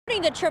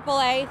According to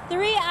AAA,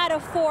 3 out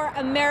of 4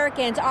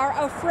 Americans are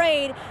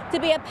afraid to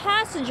be a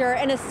passenger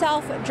in a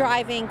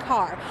self-driving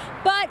car.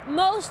 But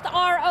most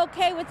are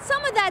okay with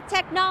some of that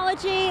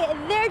technology.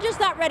 They're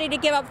just not ready to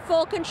give up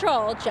full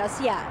control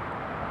just yet.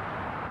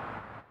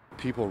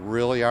 People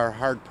really are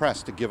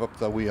hard-pressed to give up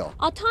the wheel.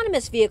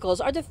 Autonomous vehicles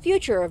are the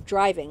future of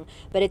driving,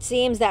 but it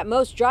seems that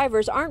most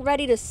drivers aren't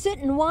ready to sit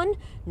in one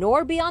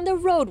nor be on the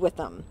road with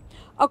them.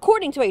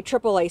 According to a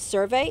AAA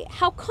survey,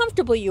 how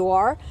comfortable you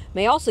are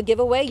may also give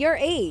away your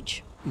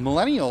age.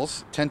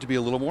 Millennials tend to be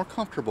a little more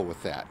comfortable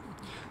with that.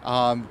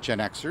 Gen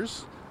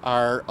Xers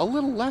are a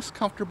little less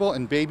comfortable,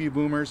 and baby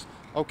boomers,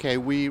 okay,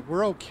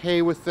 we're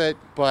okay with it,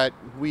 but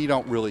we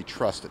don't really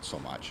trust it so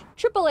much.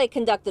 AAA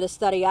conducted a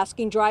study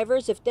asking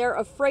drivers if they're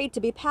afraid to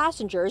be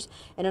passengers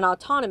in an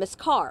autonomous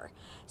car.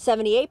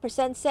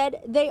 78%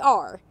 said they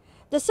are.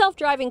 The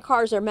self-driving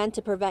cars are meant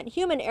to prevent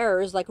human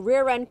errors like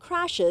rear-end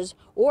crashes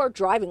or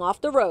driving off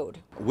the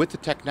road. With the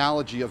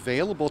technology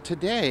available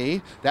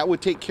today, that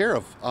would take care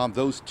of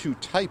those two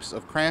types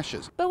of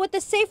crashes. But with the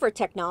safer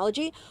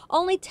technology,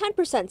 only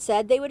 10%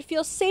 said they would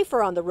feel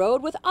safer on the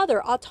road with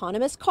other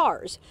autonomous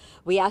cars.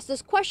 We asked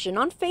this question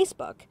on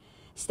Facebook.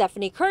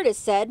 Stephanie Curtis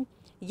said,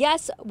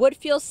 yes, would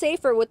feel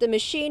safer with the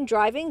machine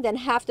driving than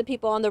half the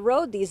people on the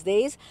road these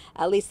days.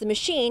 At least the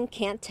machine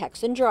can't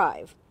text and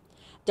drive.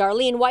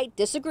 Darlene White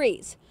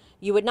disagrees.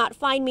 You would not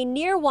find me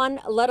near one,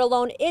 let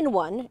alone in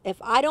one.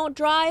 If I don't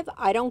drive,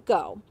 I don't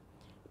go.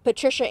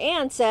 Patricia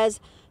Ann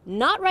says,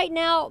 not right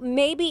now,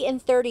 maybe in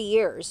 30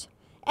 years.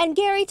 And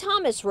Gary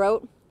Thomas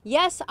wrote,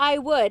 yes, I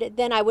would,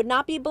 then I would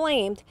not be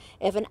blamed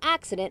if an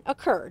accident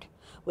occurred.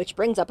 Which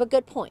brings up a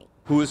good point.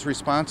 Who is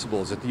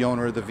responsible? Is it the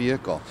owner of the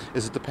vehicle?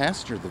 Is it the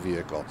passenger of the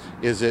vehicle?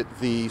 Is it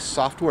the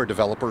software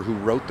developer who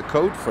wrote the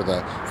code for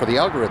the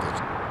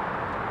algorithms?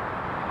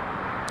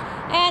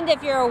 And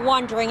if you're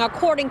wondering,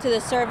 according to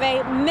the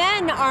survey,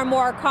 men are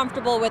more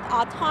comfortable with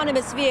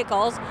autonomous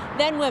vehicles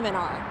than women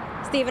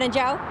are. Stephen and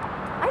Joe?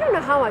 I don't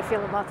know how I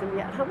feel about them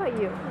yet. How about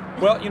you?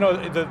 Well, you know,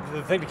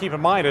 the thing to keep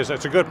in mind is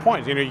it's a good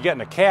point. You know, you get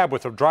in a cab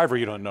with a driver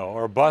you don't know,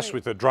 or a bus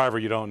with a driver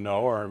you don't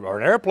know, or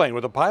an airplane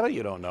with a pilot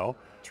you don't know.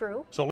 True. So